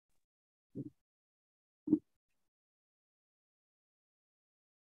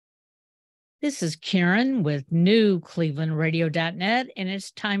This is Karen with newclevelandradio.net, and it's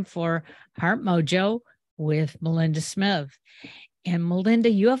time for Heart Mojo with Melinda Smith. And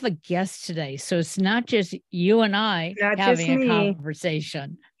Melinda, you have a guest today, so it's not just you and I having a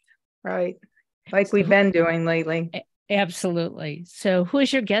conversation. Right, like we've been doing lately. Absolutely. So who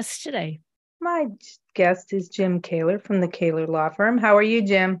is your guest today? My guest is Jim Koewler from the Koewler Law Firm. How are you,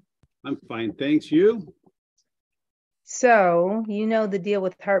 Jim? I'm fine, thanks. You? So, the deal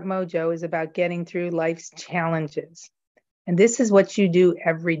with Heart Mojo is about getting through life's challenges. And this is what you do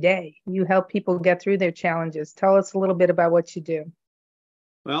every day. You help people get through their challenges. Tell us a little bit about what you do.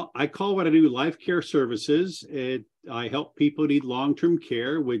 Well, I call what I do life care services. I help people who need long-term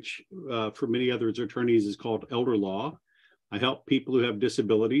care, which for many other attorneys is called elder law. I help people who have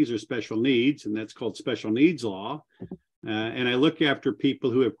disabilities or special needs, and that's called special needs law. And I look after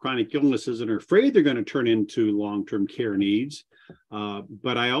people who have chronic illnesses and are afraid they're going to turn into long-term care needs.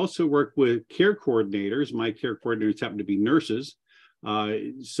 But I also work with care coordinators. My care coordinators happen to be nurses.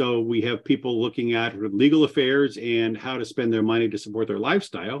 So we have people looking at legal affairs and how to spend their money to support their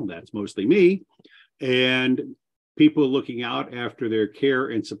lifestyle. That's mostly me. And people looking out after their care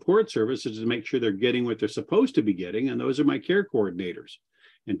and support services to make sure they're getting what they're supposed to be getting. And those are my care coordinators.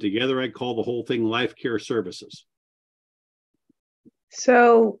 And together I call the whole thing life care services.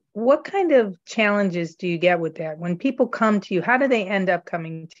 So what kind of challenges do you get with that? When people come to you, how do they end up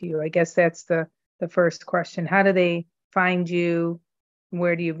coming to you? I guess that's the first question. How do they find you?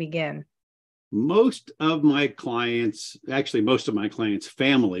 Where do you begin? Most of my clients,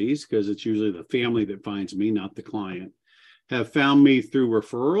 families, because it's usually the family that finds me, not the client, have found me through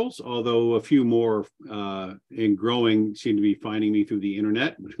referrals, although a few more in growing seem to be finding me through the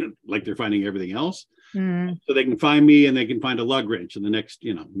internet, like they're finding everything else. Mm. So they can find me and they can find a lug wrench in the next,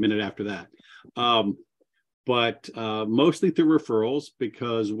 minute after that. But mostly through referrals,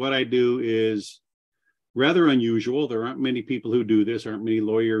 because what I do is rather unusual. There aren't many people who do this, aren't many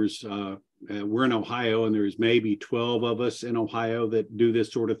lawyers. We're in Ohio, and there's maybe 12 of us in Ohio that do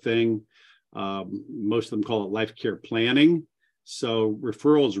this sort of thing. Most of them call it life care planning. So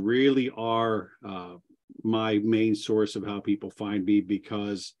referrals really are my main source of how people find me,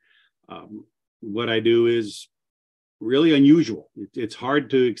 because what I do is really unusual. It's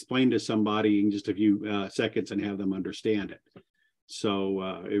hard to explain to somebody in just a few seconds and have them understand it.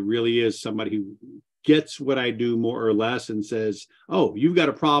 So it really is somebody who gets what I do more or less and says, oh, you've got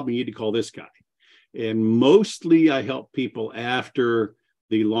a problem, you need to call this guy. And mostly I help people after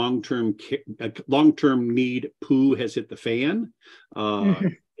the long-term need poo has hit the fan.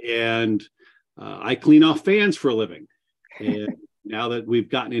 And I clean off fans for a living. And now that we've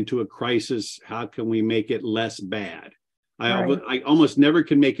gotten into a crisis, how can we make it less bad? I almost never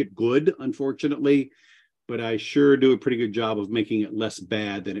can make it good, unfortunately, but I sure do a pretty good job of making it less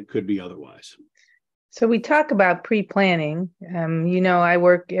bad than it could be otherwise. So we talk about pre-planning.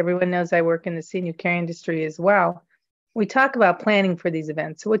 Everyone knows I work in the senior care industry as well. We talk about planning for these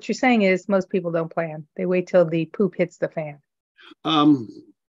events. So what you're saying is most people don't plan. They wait till the poop hits the fan.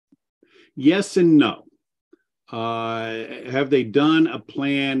 Yes and no. Have they done a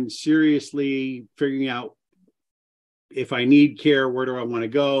plan seriously, figuring out if I need care, where do I want to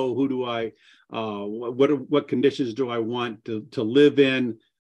go? Who do I, what conditions do I want to live in?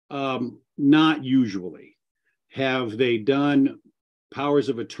 Not usually. Have they done powers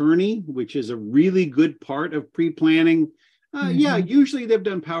of attorney, which is a really good part of pre-planning? Yeah, usually they've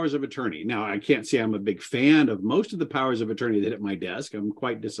done powers of attorney. Now, I can't say I'm a big fan of most of the powers of attorney that hit my desk. I'm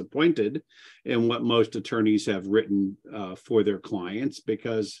quite disappointed in what most attorneys have written for their clients,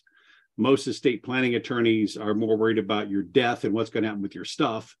 because most estate planning attorneys are more worried about your death and what's going to happen with your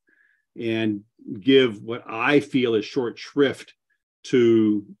stuff, and give what I feel is short shrift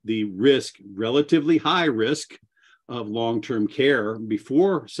to the risk, relatively high risk, of long-term care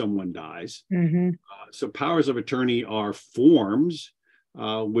before someone dies. So powers of attorney are forms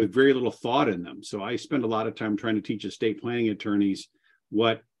with very little thought in them. So I spend a lot of time trying to teach estate planning attorneys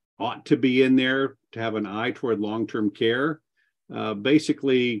what ought to be in there to have an eye toward long-term care.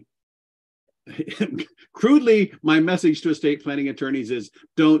 Basically, crudely, my message to estate planning attorneys is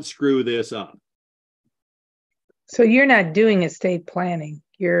don't screw this up. So you're not doing estate planning.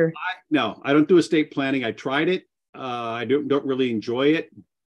 No, I don't do estate planning. I tried it. I don't really enjoy it,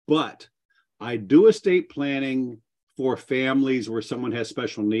 but I do estate planning for families where someone has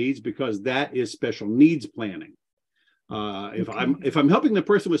special needs, because that is special needs planning. If I'm helping the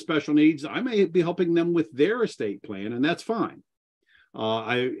person with special needs, I may be helping them with their estate plan, and that's fine.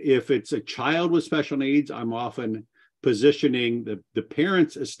 If it's a child with special needs, I'm often positioning the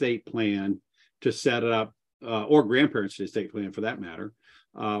parent's estate plan to set it up, or grandparents' estate plan for that matter,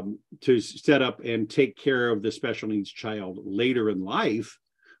 to set up and take care of the special needs child later in life,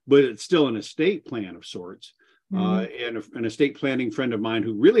 but it's still an estate plan of sorts. And an estate planning friend of mine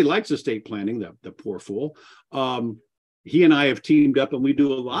who really likes estate planning, the poor fool, he and I have teamed up, and we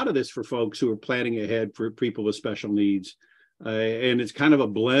do a lot of this for folks who are planning ahead for people with special needs. And it's kind of a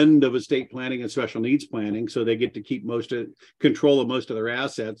blend of estate planning and special needs planning. So they get to keep control of most of their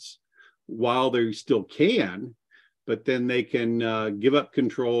assets while they still can, but then they can give up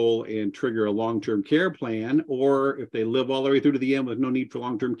control and trigger a long-term care plan. Or if they live all the way through to the end with no need for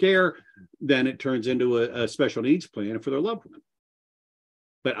long-term care, then it turns into a special needs plan for their loved one.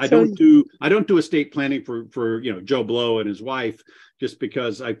 But I don't do estate planning for Joe Blow and his wife just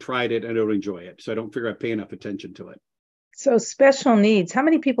because I tried it and I don't enjoy it. So I don't figure I pay enough attention to it. So special needs, how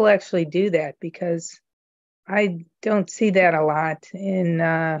many people actually do that? Because I don't see that a lot in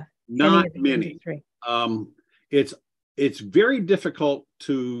not many. Industry. It's very difficult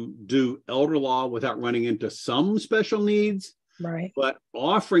to do elder law without running into some special needs. Right. But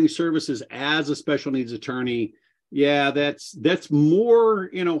offering services as a special needs attorney, yeah, that's more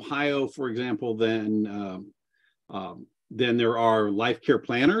in Ohio, for example, than there are life care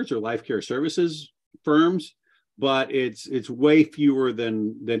planners or life care services firms. But it's way fewer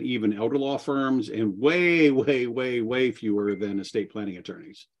than even elder law firms, and way fewer than estate planning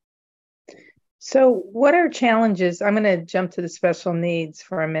attorneys. So what are challenges? I'm going to jump to the special needs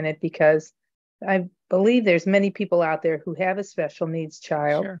for a minute because I believe there's many people out there who have a special needs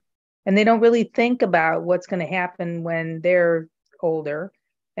child. Sure. And they don't really think about what's going to happen when they're older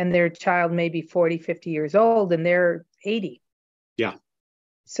and their child may be 40, 50 years old and they're 80. Yeah.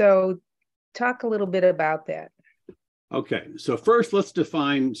 So talk a little bit about that. Okay. So first, let's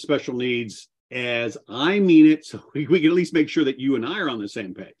define special needs as I mean it, so we can at least make sure that you and I are on the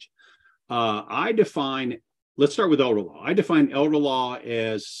same page. Let's start with elder law. I define elder law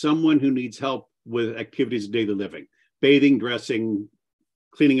as someone who needs help with activities of daily living, bathing, dressing,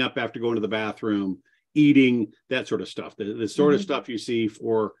 cleaning up after going to the bathroom, eating, that sort of stuff. The sort of stuff you see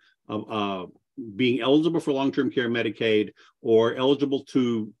for being eligible for long-term care Medicaid or eligible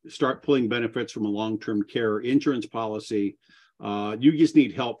to start pulling benefits from a long-term care insurance policy. You just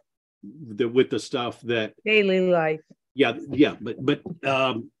need help with the stuff that daily life. Yeah. But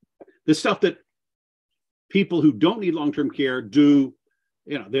the stuff that people who don't need long-term care do,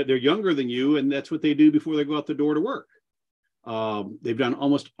 they're younger than you, and that's what they do before they go out the door to work. They've done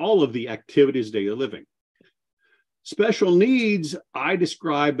almost all of the activities of daily living. Special needs, I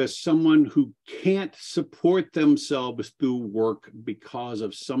describe as someone who can't support themselves through work because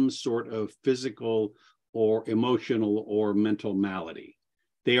of some sort of physical or emotional or mental malady.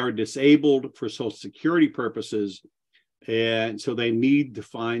 They are disabled for Social Security purposes, and so they need to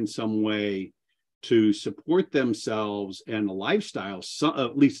find some way to support themselves and a lifestyle,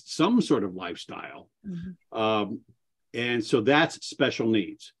 at least some sort of lifestyle. And so that's special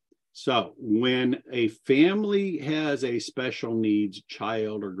needs. So when a family has a special needs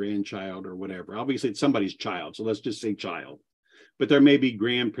child or grandchild or whatever, obviously it's somebody's child, so let's just say child. But there may be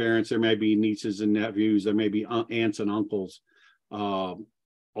grandparents, there may be nieces and nephews, there may be aunts and uncles, all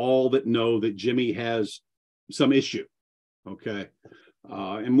that know that Jimmy has some issue, okay?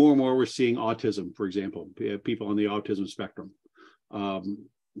 And more we're seeing autism, for example, people on the autism spectrum.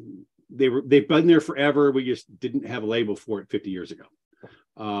 They've been there forever. We just didn't have a label for it 50 years ago.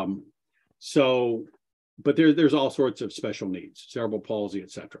 But there's all sorts of special needs, cerebral palsy,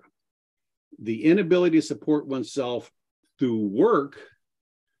 etc. The inability to support oneself through work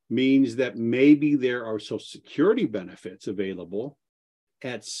means that maybe there are Social Security benefits available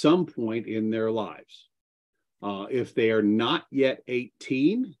at some point in their lives. If they are not yet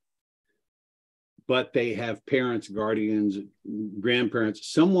 18, but they have parents, guardians,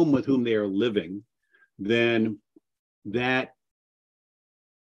 grandparents, someone with whom they are living, then that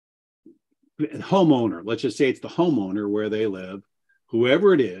homeowner, let's just say it's the homeowner where they live,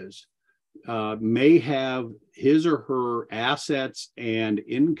 whoever it is, may have his or her assets and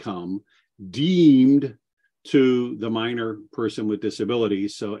income deemed to the minor person with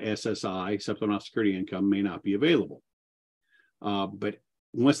disabilities. So SSI, supplemental security income, may not be available. But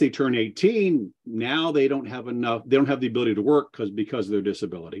once they turn 18, now they don't have the ability to work because of their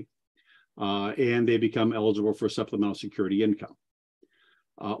disability. And they become eligible for supplemental security income.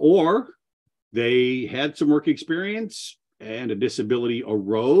 Or they had some work experience and a disability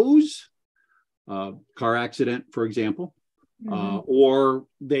arose, car accident, for example, or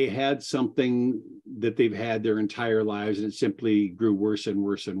they had something that they've had their entire lives and it simply grew worse and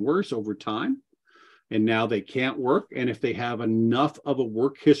worse and worse over time. And now they can't work. And if they have enough of a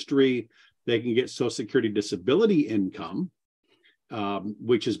work history, they can get Social Security disability income.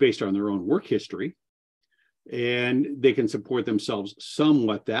 which is based on their own work history. And they can support themselves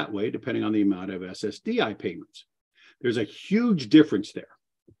somewhat that way, depending on the amount of SSDI payments. There's a huge difference there.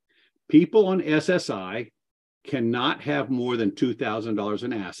 People on SSI cannot have more than $2,000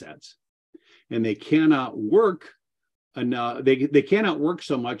 in assets, and they cannot work enough. They cannot work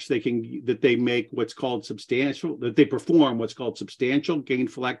so much that they make what's called substantial, that they perform what's called substantial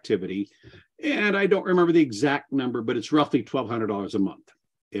gainful activity. And I don't remember the exact number, but it's roughly $1,200 a month.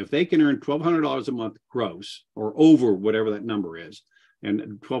 If they can earn $1,200 a month gross, or over whatever that number is, and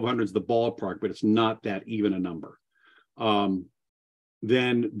 1,200 is the ballpark, but it's not that even a number,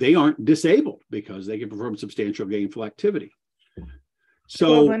 then they aren't disabled because they can perform substantial gainful activity.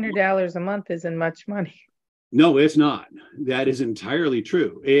 So $1,200 a month isn't much money. No, it's not. That is entirely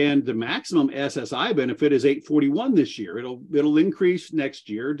true. And the maximum SSI benefit is $841 this year. It'll increase next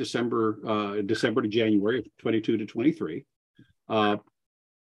year, December to January, 22 to 23.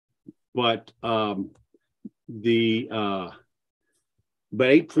 But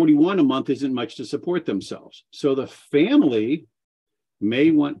 $841 a month isn't much to support themselves. So the family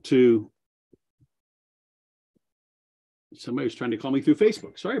may want to. Somebody was trying to call me through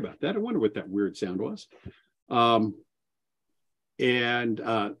Facebook. Sorry about that. I wonder what that weird sound was. The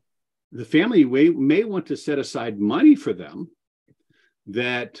family may want to set aside money for them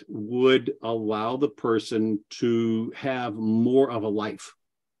that would allow the person to have more of a life.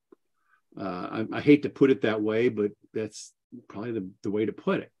 I hate to put it that way, but that's probably the way to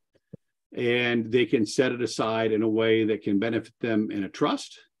put it. And they can set it aside in a way that can benefit them in a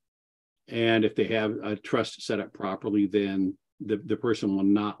trust. And if they have a trust set up properly, then the person will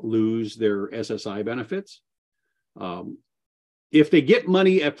not lose their SSI benefits. If they get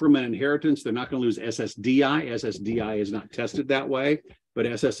money from an inheritance, they're not going to lose SSDI. SSDI is not tested that way, but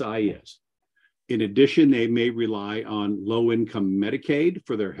SSI is. In addition, they may rely on low-income Medicaid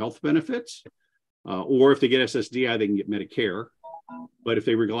for their health benefits, or if they get SSDI, they can get Medicare. But if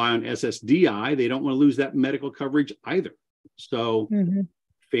they rely on SSDI, they don't want to lose that medical coverage either. So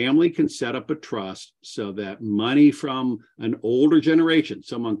family can set up a trust so that money from an older generation,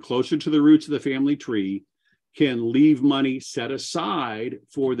 someone closer to the roots of the family tree, can leave money set aside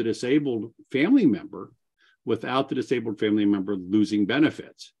for the disabled family member without the disabled family member losing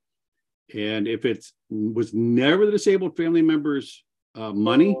benefits. And if it was never the disabled family member's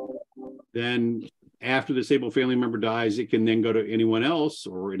money, then after the disabled family member dies, it can then go to anyone else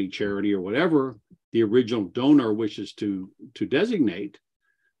or any charity or whatever the original donor wishes to designate.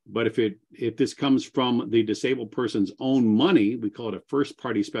 But if this comes from the disabled person's own money, we call it a first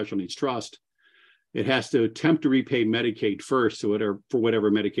party special needs trust. It has to attempt to repay Medicaid first, for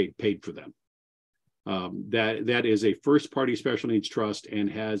whatever Medicaid paid for them. That is a first party special needs trust and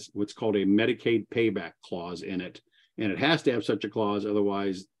has what's called a Medicaid payback clause in it. And it has to have such a clause,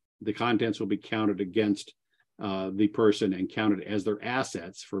 otherwise the contents will be counted against the person and counted as their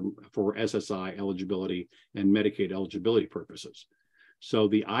assets for SSI eligibility and Medicaid eligibility purposes. So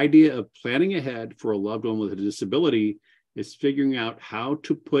the idea of planning ahead for a loved one with a disability is figuring out how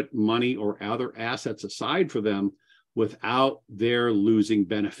to put money or other assets aside for them without their losing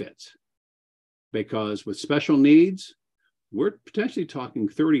benefits. Because with special needs, we're potentially talking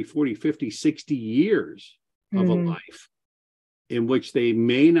 30, 40, 50, 60 years of a life in which they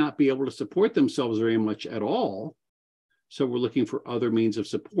may not be able to support themselves very much at all. So we're looking for other means of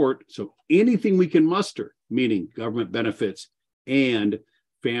support. So anything we can muster, meaning government benefits and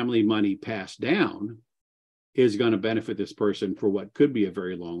family money passed down, is going to benefit this person for what could be a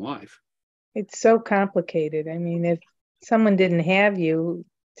very long life. It's so complicated. I mean, if someone didn't have you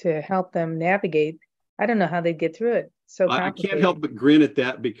to help them navigate, I don't know how they'd get through it. So I can't help but grin at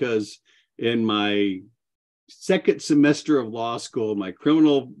that, because in my second semester of law school, my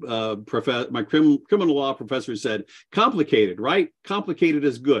criminal law professor said, complicated, right? Complicated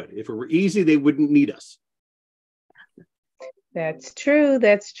is good. If it were easy, they wouldn't need us. That's true.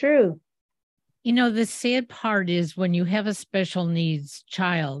 That's true. You know, the sad part is when you have a special needs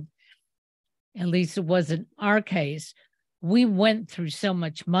child, at least it was in our case, we went through so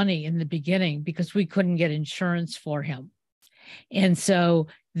much money in the beginning because we couldn't get insurance for him. And so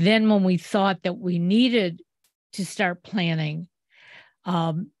then when we thought that we needed to start planning,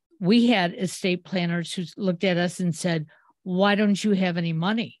 we had estate planners who looked at us and said, why don't you have any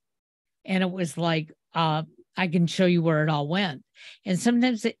money? And it was like, I can show you where it all went. And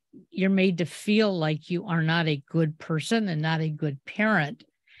sometimes you're made to feel like you are not a good person and not a good parent,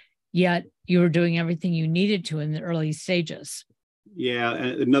 yet you were doing everything you needed to in the early stages. Yeah.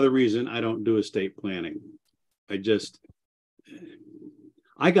 And another reason I don't do estate planning.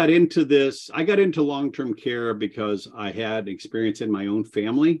 I got into this. I got into long-term care because I had experience in my own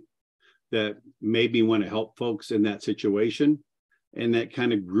family that made me want to help folks in that situation. And that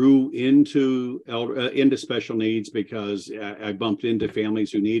kind of grew into special needs because I bumped into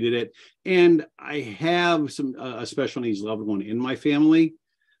families who needed it. And I have some a special needs loved one in my family,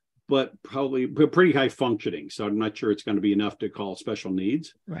 but probably pretty high functioning. So I'm not sure it's going to be enough to call special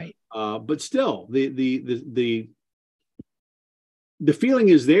needs. Right. But still, the feeling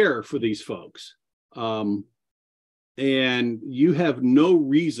is there for these folks. And you have no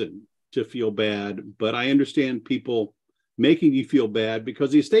reason to feel bad, but I understand people making you feel bad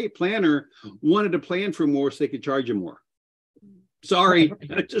because the estate planner wanted to plan for more so they could charge you more. Sorry,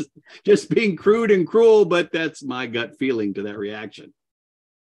 just being crude and cruel, but that's my gut feeling to that reaction.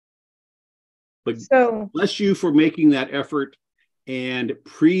 But bless you for making that effort. And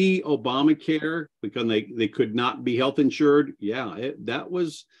pre-Obamacare, because they could not be health insured, that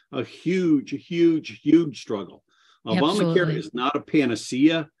was a huge struggle. Obamacare is not a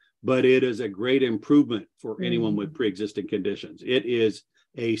panacea, but it is a great improvement for anyone with pre-existing conditions. It is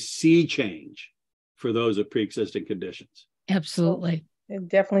a sea change for those with pre-existing conditions. Absolutely.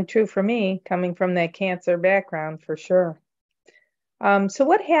 Definitely true for me, coming from that cancer background, for sure. So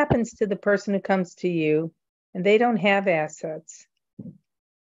what happens to the person who comes to you and they don't have assets?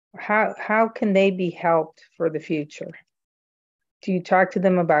 How can they be helped for the future? Do you talk to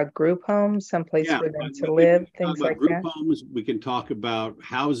them about group homes, someplace for them to live, things like group that? Homes. We can talk about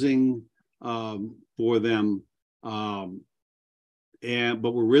housing for them, but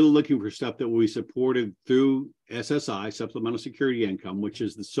we're really looking for stuff that will be supported through SSI, Supplemental Security Income, which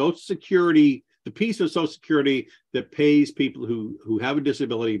is the Social Security, the piece of Social Security that pays people who have a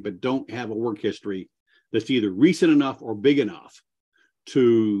disability but don't have a work history that's either recent enough or big enough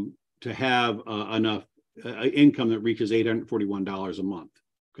to have enough income that reaches $841 a month,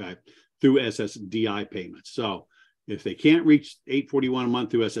 okay, through SSDI payments. So if they can't reach $841 a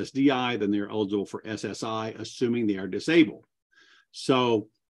month through SSDI, then they're eligible for SSI, assuming they are disabled. So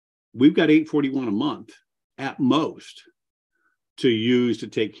we've got $841 a month at most to use to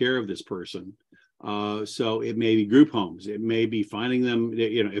take care of this person. So it may be group homes. It may be finding them,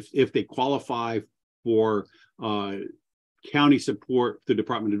 if they qualify for county support through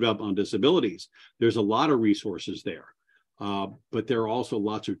Department of Development on Disabilities. There's a lot of resources there, but there are also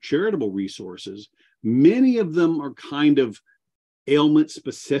lots of charitable resources. Many of them are kind of ailment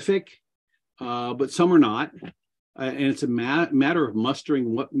specific, but some are not. And it's a matter of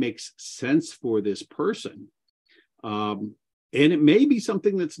mustering what makes sense for this person. And it may be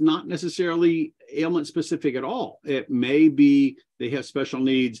something that's not necessarily ailment specific at all. It may be they have special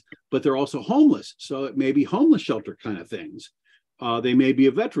needs, but they're also homeless. So it may be homeless shelter kind of things. They may be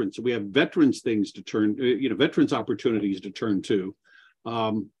a veteran. So we have veterans things to turn, veterans opportunities to turn to.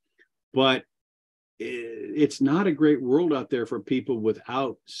 But it's not a great world out there for people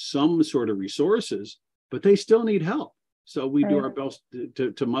without some sort of resources, but they still need help. So we do our best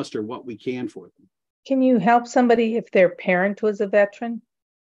to muster what we can for them. Can you help somebody if their parent was a veteran?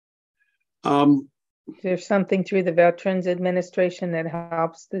 There's something through the Veterans Administration that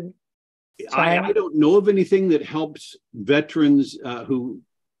helps the child? I don't know of anything that helps veterans who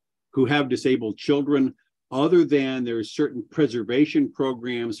have disabled children, other than there's certain preservation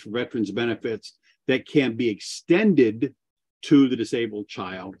programs for veterans benefits that can be extended to the disabled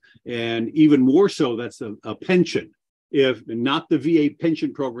child. And even more so, that's a pension, if not the VA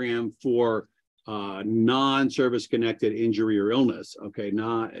pension program for non-service connected injury or illness, okay,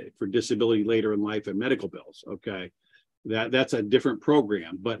 not for disability later in life and medical bills, okay, that's a different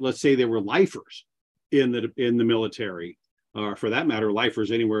program. But let's say they were lifers in the military, or for that matter,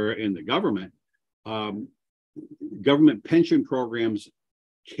 lifers anywhere in the government. Government pension programs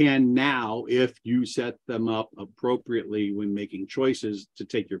can now, if you set them up appropriately when making choices to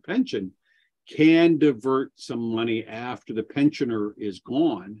take your pension, can divert some money after the pensioner is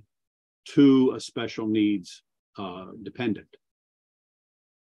gone to a special needs dependent.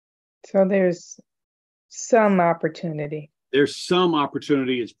 So there's some opportunity. There's some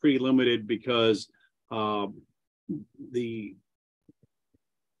opportunity. It's pretty limited because the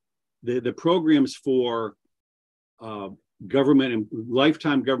programs for government and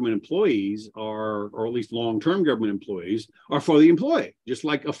lifetime government employees or at least long-term government employees are for the employee, just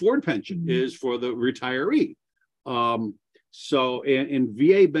like a Ford pension is for the retiree. So, and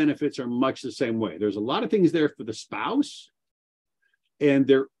VA benefits are much the same way. There's a lot of things there for the spouse, and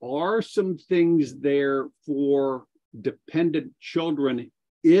there are some things there for dependent children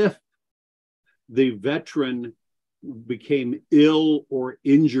if the veteran became ill or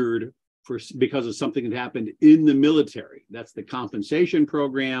injured because of something that happened in the military. That's the compensation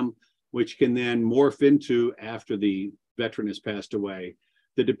program, which can then morph into, after the veteran has passed away,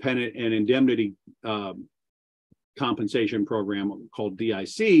 the dependent and indemnity compensation program called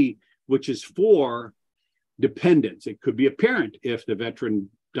DIC, which is for dependents. It could be a parent if the veteran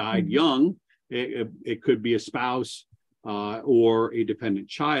died young. It could be a spouse or a dependent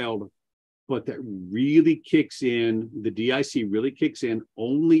child. But that really kicks in, the DIC really kicks in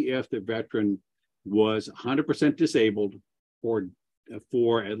only if the veteran was 100% disabled for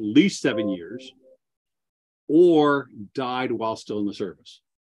at least 7 years or died while still in the service.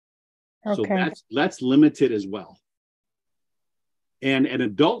 Okay. So that's limited as well. And an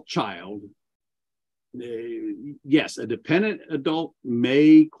adult child, yes, a dependent adult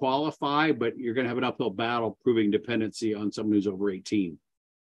may qualify, but you're going to have an uphill battle proving dependency on someone who's over 18.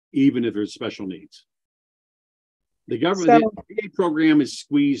 Even if there's special needs. The government the VA program is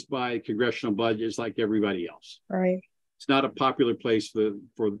squeezed by congressional budgets like everybody else. Right. It's not a popular place for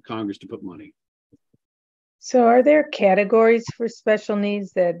Congress to put money. So are there categories for special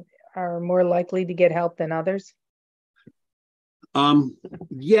needs that are more likely to get help than others?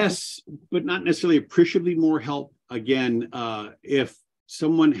 Yes, but not necessarily appreciably more help. Again, if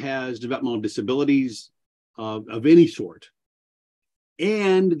someone has developmental disabilities of any sort,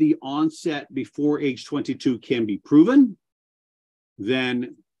 and the onset before age 22 can be proven,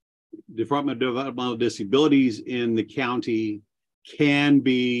 then the Department of Developmental Disabilities in the county can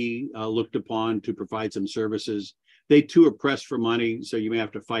be looked upon to provide some services. They too are pressed for money, so you may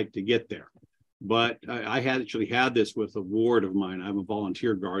have to fight to get there. But I had actually had this with a ward of mine. I'm a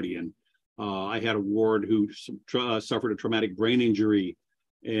volunteer guardian. I had a ward who suffered a traumatic brain injury,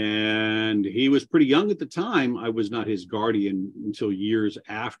 and he was pretty young at the time. I was not his guardian until years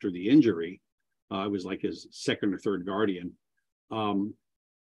after the injury. I was like his second or third guardian. And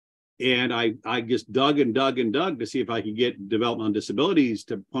I just dug and dug and dug to see if I could get developmental disabilities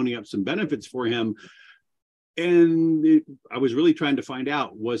to pony up some benefits for him. And I was really trying to find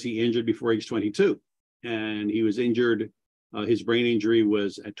out, was he injured before age 22? And he was injured. His brain injury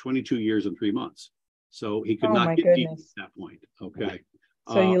was at 22 years and 3 months. So he could not get deep at that point. Okay.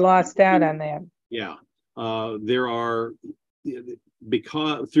 So you lost out on that. Yeah. There are,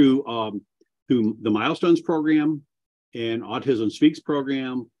 because through the Milestones program and Autism Speaks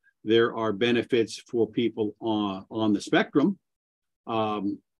program, there are benefits for people on the spectrum.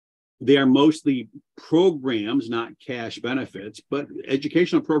 They are mostly programs, not cash benefits, but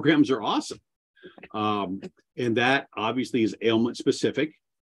educational programs are awesome. And that obviously is ailment specific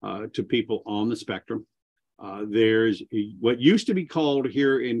to people on the spectrum. There's what used to be called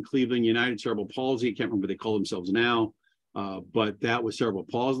here in Cleveland United Cerebral Palsy. I can't remember what they call themselves now, but that was cerebral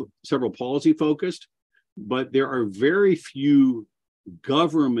palsy focused. But there are very few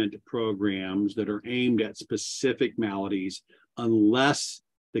government programs that are aimed at specific maladies unless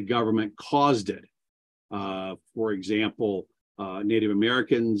the government caused it. For example, Native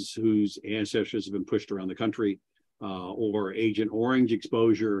Americans whose ancestors have been pushed around the country, or Agent Orange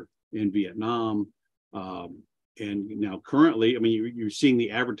exposure in Vietnam. And now currently, I mean, you're seeing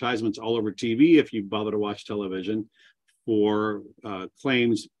the advertisements all over TV if you bother to watch television for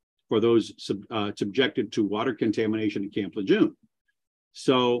claims for those subjected to water contamination at Camp Lejeune.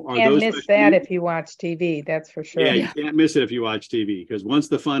 So are can't those miss that if you watch TV, that's for sure. Yeah, you can't miss it if you watch TV, because once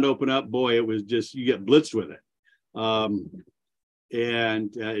the fund opened up, boy, it was just, you get blitzed with it.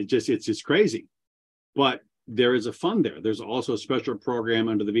 It's just crazy. But there is a fund there. There's also a special program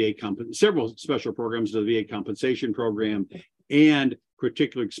under the VA several special programs under the VA compensation program, and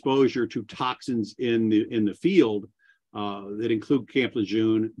particular exposure to toxins in the field that include Camp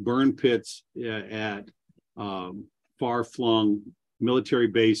Lejeune, burn pits at far-flung military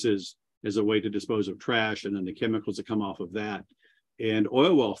bases as a way to dispose of trash, and then the chemicals that come off of that, and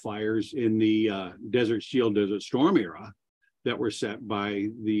oil well fires in the Desert Shield, Desert Storm era that were set by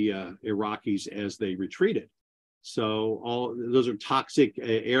the Iraqis as they retreated. So all those are toxic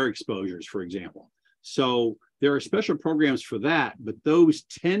air exposures, for example. So there are special programs for that, but those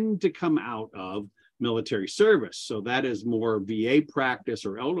tend to come out of military service. So that is more VA practice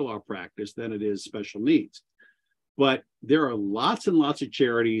or elder law practice than it is special needs. But there are lots and lots of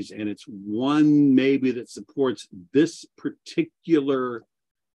charities, and it's one maybe that supports this particular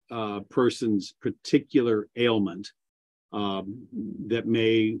person's particular ailment that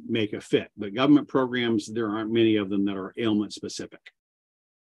may make a fit. But government programs, there aren't many of them that are ailment specific.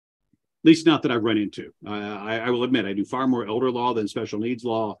 At least not that I've run into. I will admit, I do far more elder law than special needs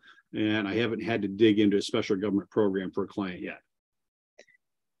law, and I haven't had to dig into a special government program for a client yet.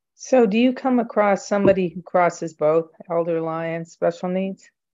 So do you come across somebody who crosses both elder law and special needs?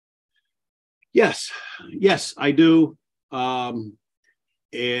 Yes, yes, I do. And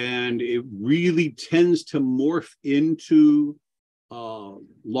it really tends to morph into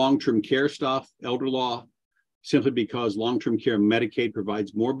long-term care stuff, elder law, simply because long-term care Medicaid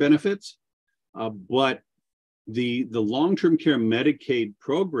provides more benefits. But the long-term care Medicaid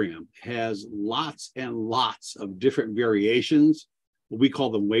program has lots and lots of different variations. We call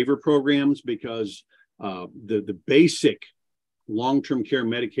them waiver programs because the basic long-term care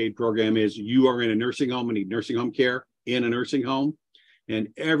Medicaid program is you are in a nursing home and need nursing home care in a nursing home. And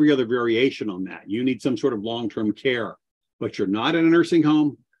every other variation on that, you need some sort of long-term care, but you're not in a nursing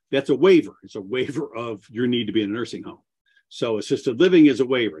home. That's a waiver. It's a waiver of your need to be in a nursing home. So assisted living is a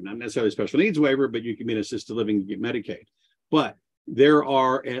waiver, not necessarily a special needs waiver, but you can be in assisted living and get Medicaid. But there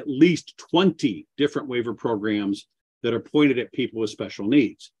are at least 20 different waiver programs that are pointed at people with special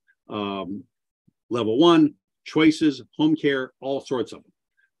needs. Level 1, choices, home care, all sorts of them.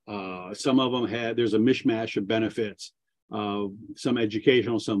 Some of them there's a mishmash of benefits, some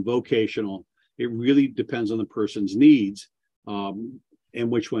educational, some vocational. It really depends on the person's needs and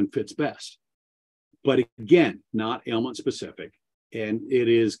which one fits best. But again, not ailment specific. And it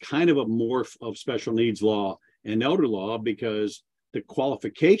is kind of a morph of special needs law and elder law because the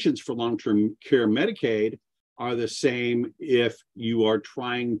qualifications for long-term care Medicaid are the same if you are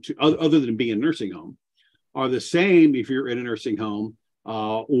trying to, other than being in a nursing home, are the same if you're in a nursing home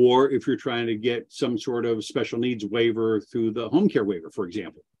or if you're trying to get some sort of special needs waiver through the home care waiver, for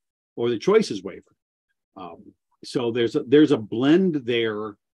example, or the choices waiver. So there's a blend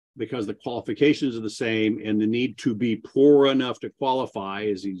there because the qualifications are the same and the need to be poor enough to qualify,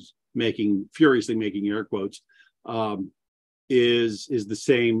 as he's furiously making air quotes, is the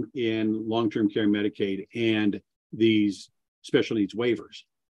same in long-term care Medicaid and these special needs waivers.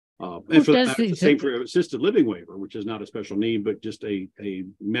 And for the same for assisted living waiver, which is not a special need, but just a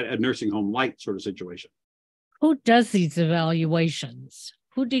nursing home light sort of situation. Who does these evaluations?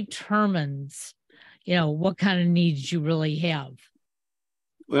 Who determines, what kind of needs you really have?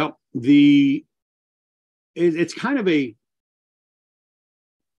 Well, it's kind of a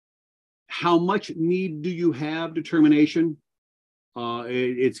how much need do you have determination.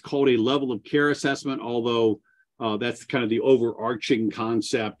 It's called a level of care assessment, although that's kind of the overarching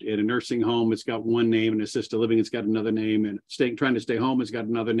concept. In a nursing home, it's got one name, and assisted living, it's got another name, and trying to stay home, it's got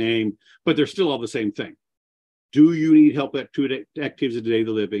another name, but they're still all the same thing. Do you need help at activities of daily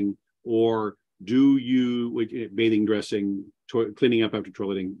living, or do you, bathing, dressing, cleaning up after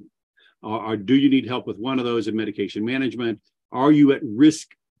toileting, or do you need help with one of those in medication management? Are you at risk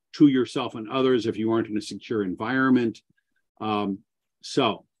to yourself and others if you aren't in a secure environment?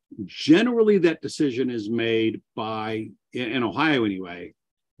 So generally that decision is made in Ohio anyway,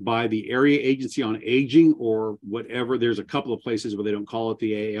 by the Area Agency on Aging or whatever. There's a couple of places where they don't call it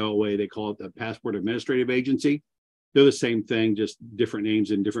the AOA, they call it the Passport Administrative Agency. They're the same thing, just different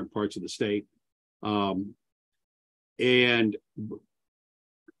names in different parts of the state. And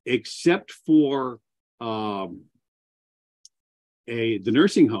except for the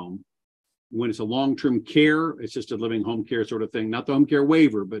nursing home, when it's a long-term care, assisted living, home care sort of thing, not the home care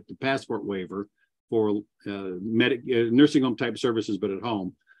waiver, but the passport waiver for nursing home type services, but at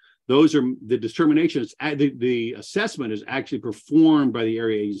home. Those are the determinations. The assessment is actually performed by the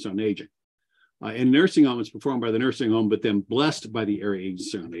Area Agency on Aging. In nursing home, it's performed by the nursing home, but then blessed by the Area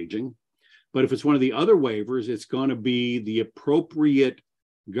Agency on Aging. But if it's one of the other waivers, it's going to be the appropriate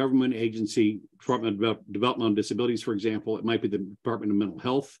government agency, Department of Developmental Disabilities, for example. It might be the Department of Mental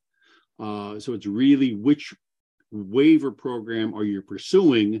Health. So it's really which waiver program are you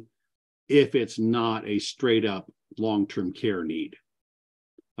pursuing if it's not a straight up long-term care need,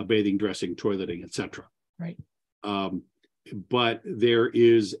 a bathing, dressing, toileting, etc. Right. But there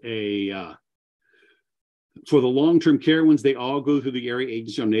is for the long-term care ones, they all go through the Area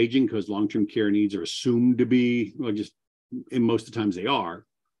Agency on Aging because long-term care needs are assumed to be, just in most of the times they are,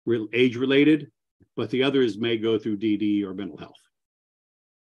 age-related, but the others may go through DD or mental health.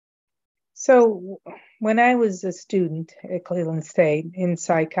 So when I was a student at Cleveland State in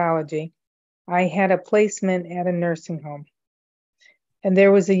psychology, I had a placement at a nursing home. And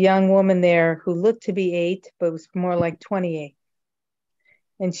there was a young woman there who looked to be 8, but was more like 28.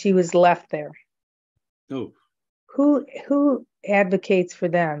 And she was left there. Oh. Who advocates for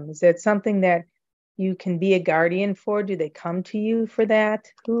them? Is that something that you can be a guardian for? Do they come to you for that?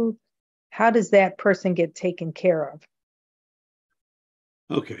 How does that person get taken care of?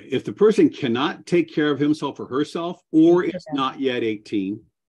 Okay, if the person cannot take care of himself or herself, or is not yet 18,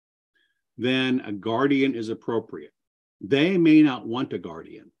 then a guardian is appropriate. They may not want a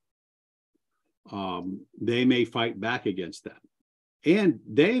guardian. They may fight back against that. And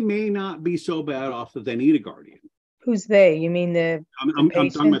they may not be so bad off that they need a guardian. Who's they? You mean I'm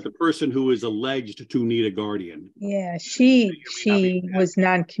patient? talking about the person who is alleged to need a guardian. Yeah, she was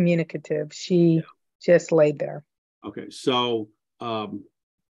non-communicative. She just laid there. Okay, so now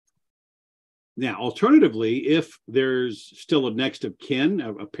alternatively, if there's still a next of kin,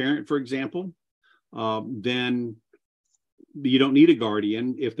 a parent, for example, then you don't need a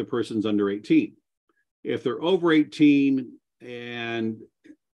guardian if the person's under 18. If they're over 18 and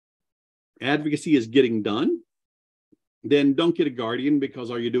advocacy is getting done, then don't get a guardian,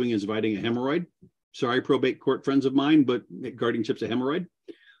 because all you're doing is inviting a hemorrhoid. Sorry, probate court friends of mine, but guardianship's a hemorrhoid.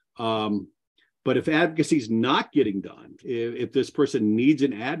 But if advocacy is not getting done, if this person needs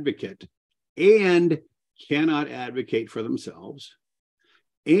an advocate and cannot advocate for themselves,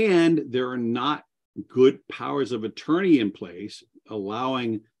 and there are not good powers of attorney in place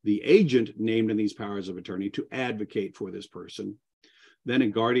allowing the agent named in these powers of attorney to advocate for this person, then a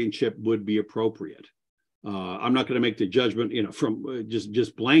guardianship would be appropriate. I'm not going to make the judgment, from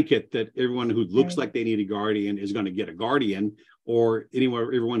just blanket that everyone who looks like they need a guardian is going to get a guardian, or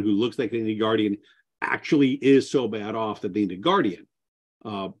everyone who looks like they need a guardian actually is so bad off that they need a guardian.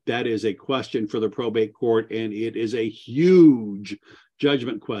 That is a question for the probate court, and it is a huge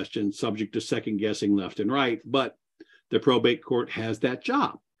judgment question subject to second guessing left and right, but the probate court has that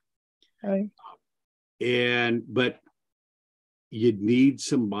job. Right. But you'd need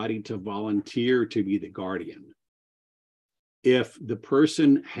somebody to volunteer to be the guardian. If the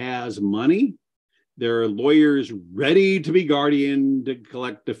person has money, there are lawyers ready to be guardian to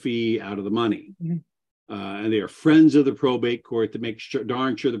collect the fee out of the money. Mm-hmm. And they are friends of the probate court to make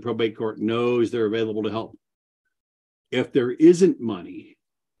darn sure the probate court knows they're available to help. If there isn't money,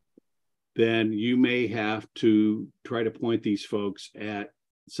 then you may have to try to point these folks at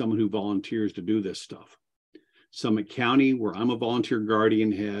someone who volunteers to do this stuff. Summit County, where I'm a volunteer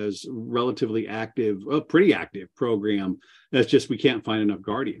guardian, has relatively active, pretty active program. That's just we can't find enough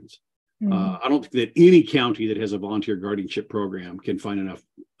guardians. Mm-hmm. I don't think that any county that has a volunteer guardianship program can find enough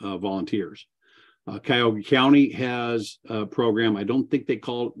volunteers. Cuyahoga County has a program. I don't think they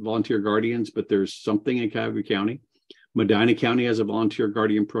call it volunteer guardians, but there's something in Cuyahoga County. Medina County has a volunteer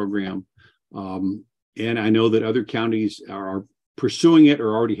guardian program. And I know that other counties are pursuing it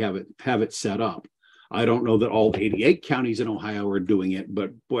or already have it set up. I don't know that all 88 counties in Ohio are doing it,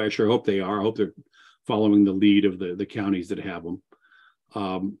 but boy, I sure hope they are. I hope they're following the lead of the counties that have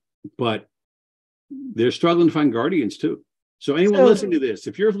them. But they're struggling to find guardians too. So anyone listening to this,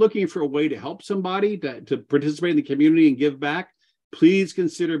 if you're looking for a way to help somebody to participate in the community and give back, please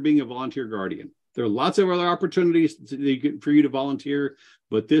consider being a volunteer guardian. There are lots of other opportunities for you to volunteer,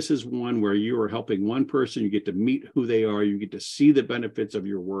 but this is one where you are helping one person. You get to meet who they are. You get to see the benefits of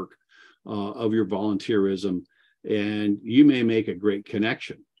your work, of your volunteerism, and you may make a great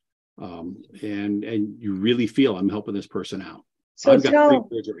connection. And you really feel I'm helping this person out. So I've got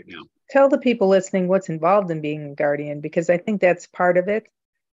 3 kids right now. Tell the people listening what's involved in being a guardian, because I think that's part of it,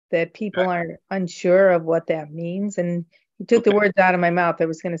 that people are unsure of what that means. And you took the words out of my mouth. I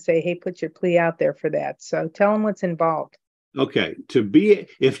was going to say, hey, put your plea out there for that. So tell them what's involved. Okay.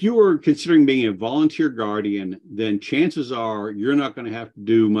 If you were considering being a volunteer guardian, then chances are you're not going to have to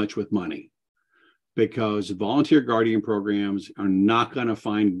do much with money, because volunteer guardian programs are not going to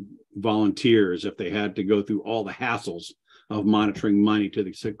find volunteers if they had to go through all the hassles of monitoring money to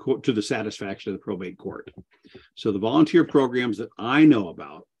the satisfaction of the probate court. So the volunteer programs that I know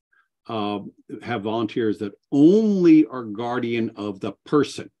about have volunteers that only are guardian of the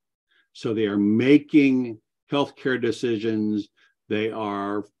person. So they are making healthcare decisions. They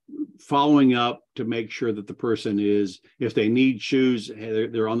are following up to make sure that the person is, if they need shoes,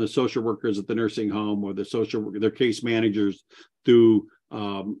 they're on the social workers at the nursing home or the social worker, their case managers through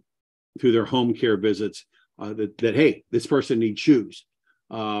their home care visits. That hey, this person needs shoes,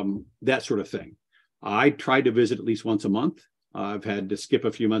 that sort of thing. I try to visit at least once a month. I've had to skip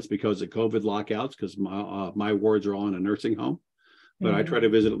a few months because of COVID lockouts, because my wards are all in a nursing home. But I try to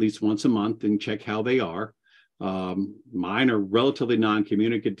visit at least once a month and check how they are. Mine are relatively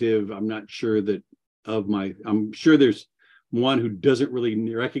non-communicative. I'm not sure that I'm sure there's one who doesn't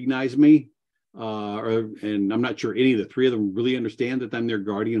really recognize me, and I'm not sure any of the 3 of them really understand that I'm their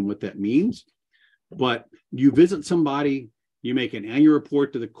guardian, what that means. But you visit somebody, you make an annual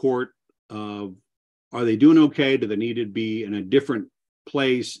report to the court of, are they doing okay? Do they need to be in a different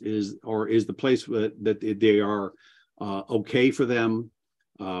place? Is the place that they are okay for them?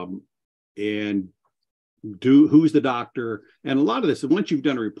 And who's the doctor? And a lot of this, once you've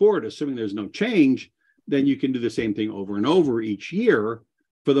done a report, assuming there's no change, then you can do the same thing over and over each year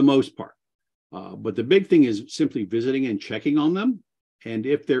for the most part. But the big thing is simply visiting and checking on them. And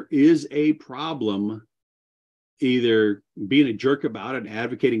if there is a problem, either being a jerk about it and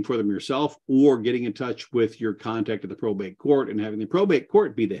advocating for them yourself, or getting in touch with your contact at the probate court and having the probate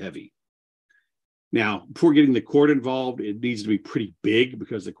court be the heavy. Now, before getting the court involved, it needs to be pretty big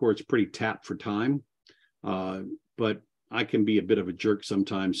because the court's pretty tapped for time. But I can be a bit of a jerk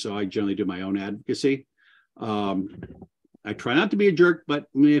sometimes, so I generally do my own advocacy. I try not to be a jerk, but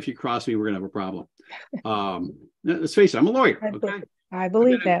if you cross me, we're going to have a problem. Let's face it, I'm a lawyer. Okay, I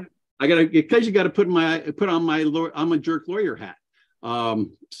believe that. Because you got to put on my I'm a jerk lawyer hat.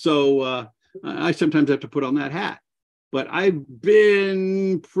 So I sometimes have to put on that hat. But I've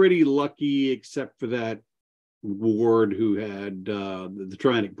been pretty lucky, except for that ward who had the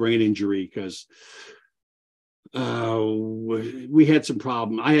traumatic brain injury, because we had some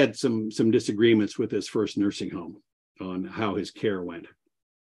problem. I had some disagreements with his first nursing home on how his care went.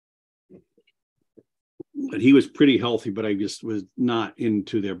 But he was pretty healthy, but I just was not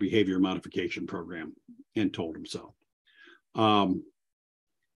into their behavior modification program and told him so.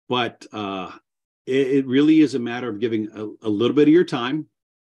 But it really is a matter of giving a little bit of your time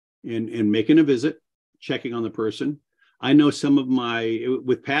and making a visit, checking on the person. I know some of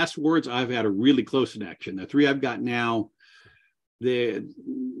with past wards, I've had a really close connection. The 3 I've got now,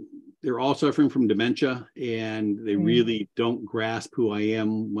 they're all suffering from dementia, and they really don't grasp who I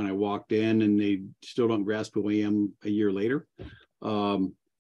am when I walked in, and they still don't grasp who I am a year later.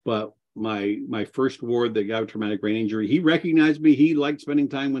 But my first ward, the guy with traumatic brain injury, he recognized me. He liked spending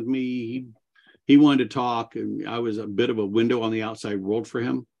time with me. He wanted to talk, and I was a bit of a window on the outside world for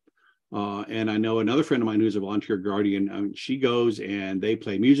him. And I know another friend of mine who's a volunteer guardian. She goes and they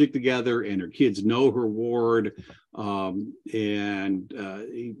play music together, and her kids know her ward.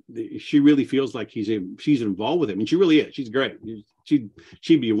 She really feels like she's involved with him, and she really is. She's great.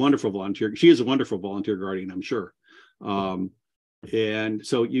 She'd be a wonderful volunteer. She is a wonderful volunteer guardian, I'm sure. And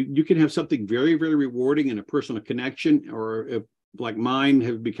so you can have something very, very rewarding and a personal connection, or if, like mine,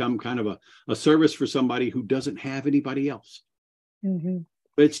 have become kind of a service for somebody who doesn't have anybody else. Mm-hmm.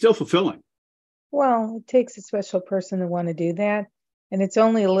 But it's still fulfilling. Well, it takes a special person to want to do that. And it's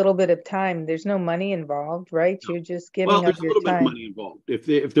only a little bit of time. There's no money involved, right? You're just giving up your time. There's a little bit of money involved.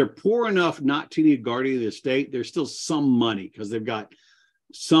 If they're poor enough not to need a guardian of the estate, there's still some money because they've got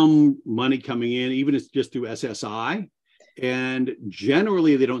some money coming in, even if it's just through SSI. And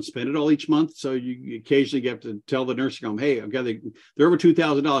generally, they don't spend it all each month. So you occasionally have to tell the nursing home, hey, they're over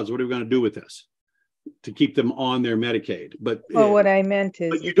 $2,000. What are we going to do with this to keep them on their Medicaid? But what I meant is,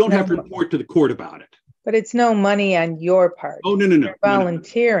 but you don't have to report to the court about it. But it's no money on your part. Oh, no. You're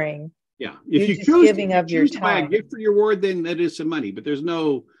volunteering. Yeah. If you choose to buy a gift for your ward, then that is some money, but there's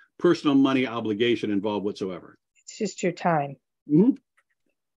no personal money obligation involved whatsoever. It's just your time. Mm-hmm.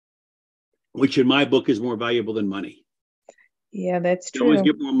 Which in my book is more valuable than money. Yeah, that's true. You always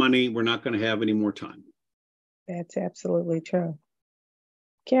get more money. We're not going to have any more time. That's absolutely true.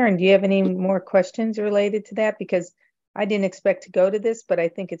 Karen, do you have any more questions related to that? Because I didn't expect to go to this, but I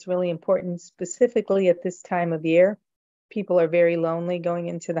think it's really important, specifically at this time of year. People are very lonely going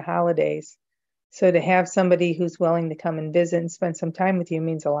into the holidays. So to have somebody who's willing to come and visit and spend some time with you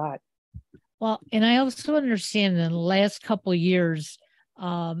means a lot. Well, and I also understand in the last couple of years,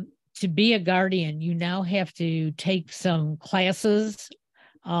 to be a guardian, you now have to take some classes.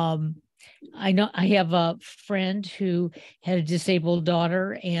 I know I have a friend who had a disabled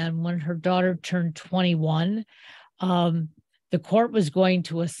daughter, and when her daughter turned 21, the court was going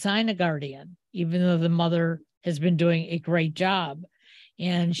to assign a guardian, even though the mother has been doing a great job,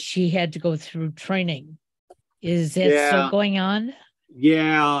 and she had to go through training. Is that still going on?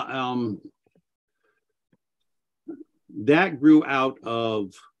 Yeah. That grew out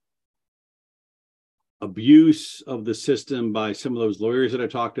of abuse of the system by some of those lawyers that I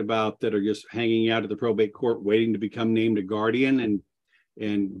talked about that are just hanging out at the probate court waiting to become named a guardian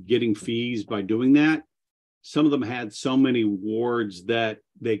and getting fees by doing that. Some of them had so many wards that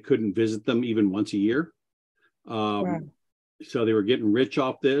they couldn't visit them even once a year. Wow. So they were getting rich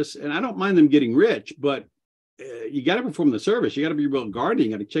off this. And I don't mind them getting rich, but you got to perform the service. You got to be a real guardian.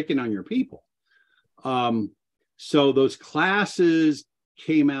 You got to check in on your people. So those classes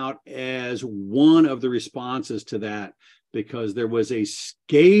came out as one of the responses to that, because there was a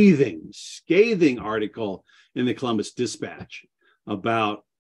scathing article in the Columbus Dispatch about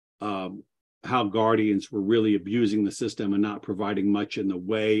how guardians were really abusing the system and not providing much in the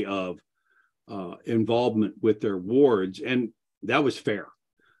way of involvement with their wards. And that was fair.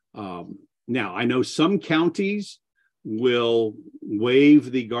 Now, I know some counties will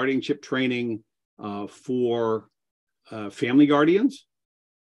waive the guardianship training for family guardians.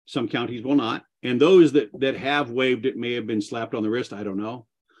 Some counties will not. And those that have waived it may have been slapped on the wrist. I don't know.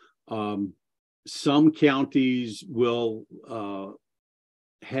 Some counties will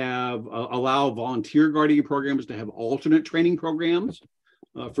allow volunteer guardian programs to have alternate training programs.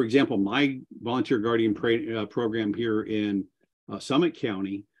 For example, my volunteer guardian program here in Summit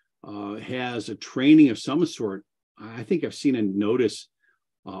County has a training of some sort. I think I've seen a notice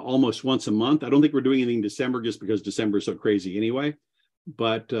almost once a month. I don't think we're doing anything in December just because December is so crazy anyway.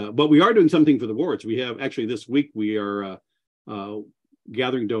 But we are doing something for the wards. We have actually this week we are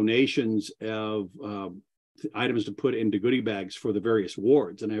gathering donations of items to put into goodie bags for the various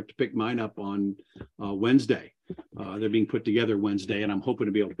wards, and I have to pick mine up on Wednesday. They're being put together Wednesday, and I'm hoping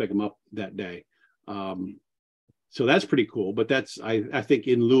to be able to pick them up that day. So that's pretty cool. But that's I think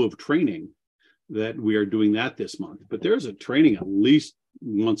in lieu of training that we are doing that this month. But there's a training at least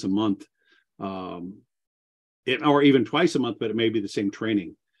once a month. Or even twice a month, but it may be the same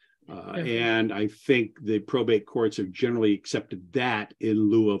training. And I think the probate courts have generally accepted that in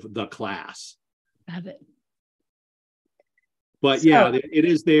lieu of the class. Have it. But yeah, it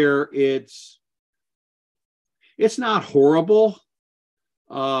is there. It's not horrible.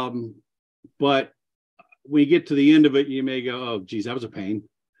 But when you get to the end of it, you may go, oh, geez, that was a pain.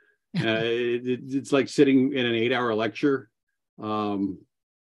 It's like sitting in an 8-hour lecture.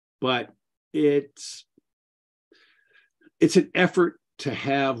 But it's an effort to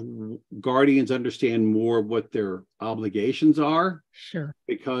have guardians understand more of what their obligations are. Sure.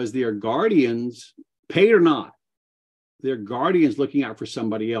 Because they are guardians, paid or not. They're guardians looking out for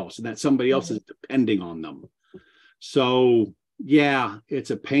somebody else, and that somebody else is depending on them. So, yeah, it's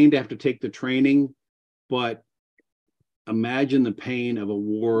a pain to have to take the training, but imagine the pain of a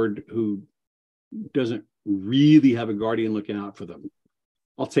ward who doesn't really have a guardian looking out for them.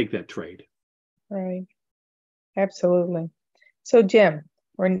 I'll take that trade. Right. Absolutely. So, Jim,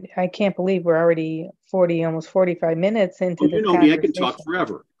 I can't believe we're already almost 45 minutes into this conversation. Me, I could talk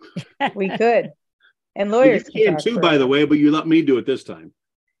forever. We could. And lawyers can too, by the way, but you let me do it this time.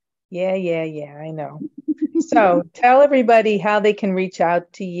 Yeah, I know. So tell everybody how they can reach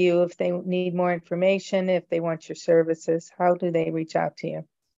out to you if they need more information, if they want your services. How do they reach out to you?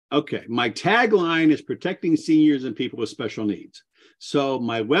 Okay. My tagline is protecting seniors and people with special needs. So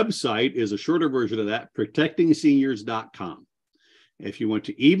my website is a shorter version of that, protectingseniors.com. If you want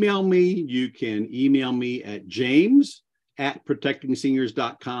to email me, you can email me at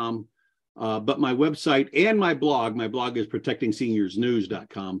james@protectingseniors.com. But my website and my blog is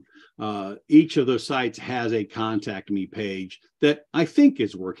protectingseniorsnews.com. Each of those sites has a contact me page that I think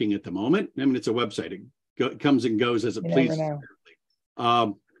is working at the moment. I mean, it's a website. It comes and goes as it pleases.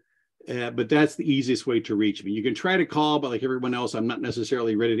 But that's the easiest way to reach me. You can try to call, but like everyone else, I'm not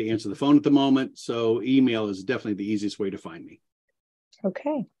necessarily ready to answer the phone at the moment. So email is definitely the easiest way to find me.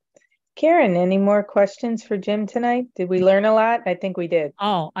 Okay. Karen, any more questions for Jim tonight? Did we learn a lot? I think we did.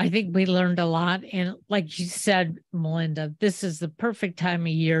 Oh, I think we learned a lot. And like you said, Melinda, this is the perfect time of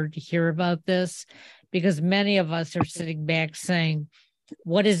year to hear about this, because many of us are sitting back saying,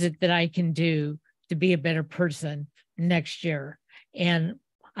 what is it that I can do to be a better person next year? And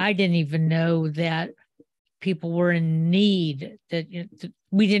I didn't even know that people were in need, that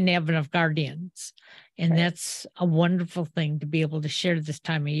we didn't have enough guardians. And that's a wonderful thing to be able to share this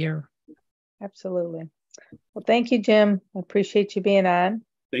time of year. Absolutely. Well, thank you, Jim. I appreciate you being on.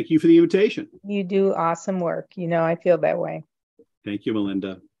 Thank you for the invitation. You do awesome work. I feel that way. Thank you,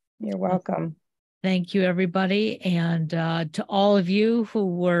 Melinda. You're welcome. Thank you, everybody. And to all of you who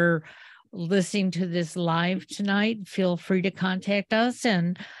were listening to this live tonight, feel free to contact us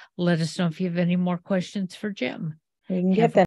and let us know if you have any more questions for Jim. You can get them.